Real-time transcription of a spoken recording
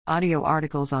Audio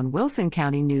articles on Wilson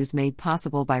County News made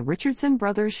possible by Richardson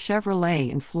Brothers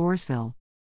Chevrolet in Floresville.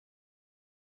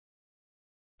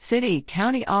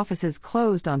 City-county offices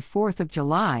closed on 4th of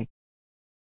July.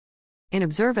 In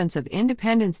observance of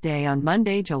Independence Day on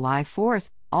Monday, July 4th,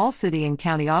 all city and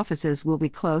county offices will be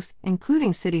closed,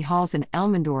 including city halls in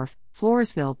Elmendorf,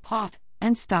 Floresville, Poth,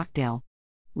 and Stockdale.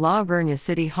 La Vernia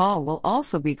City Hall will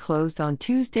also be closed on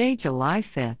Tuesday, July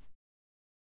 5th.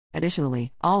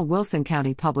 Additionally, all Wilson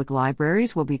County public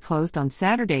libraries will be closed on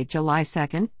Saturday, July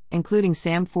 2nd, including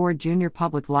Sam Ford Jr.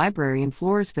 Public Library in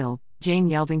Floresville, Jane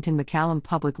Yelvington McCallum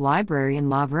Public Library in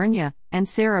La Vernia, and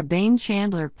Sarah Bain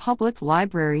Chandler Public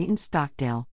Library in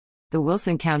Stockdale. The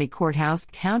Wilson County Courthouse,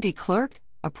 County Clerk,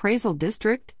 Appraisal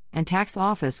District, and Tax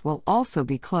Office will also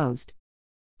be closed.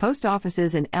 Post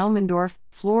offices in Elmendorf,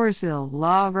 Floresville,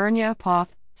 La Vernia,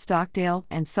 Poth, Stockdale,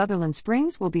 and Sutherland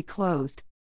Springs will be closed.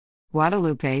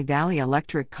 Guadalupe Valley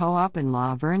Electric Co-op in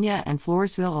La Vernia and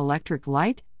Floresville Electric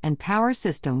Light and Power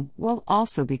System will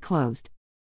also be closed.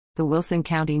 The Wilson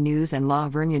County News and La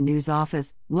Vernia News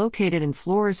Office, located in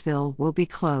Floresville, will be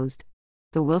closed.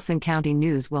 The Wilson County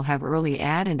News will have early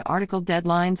ad and article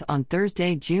deadlines on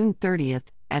Thursday, June 30th,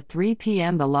 at 3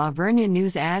 p.m. The La Vernia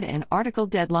News ad and article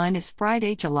deadline is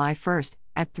Friday, July 1st,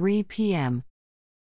 at 3 p.m.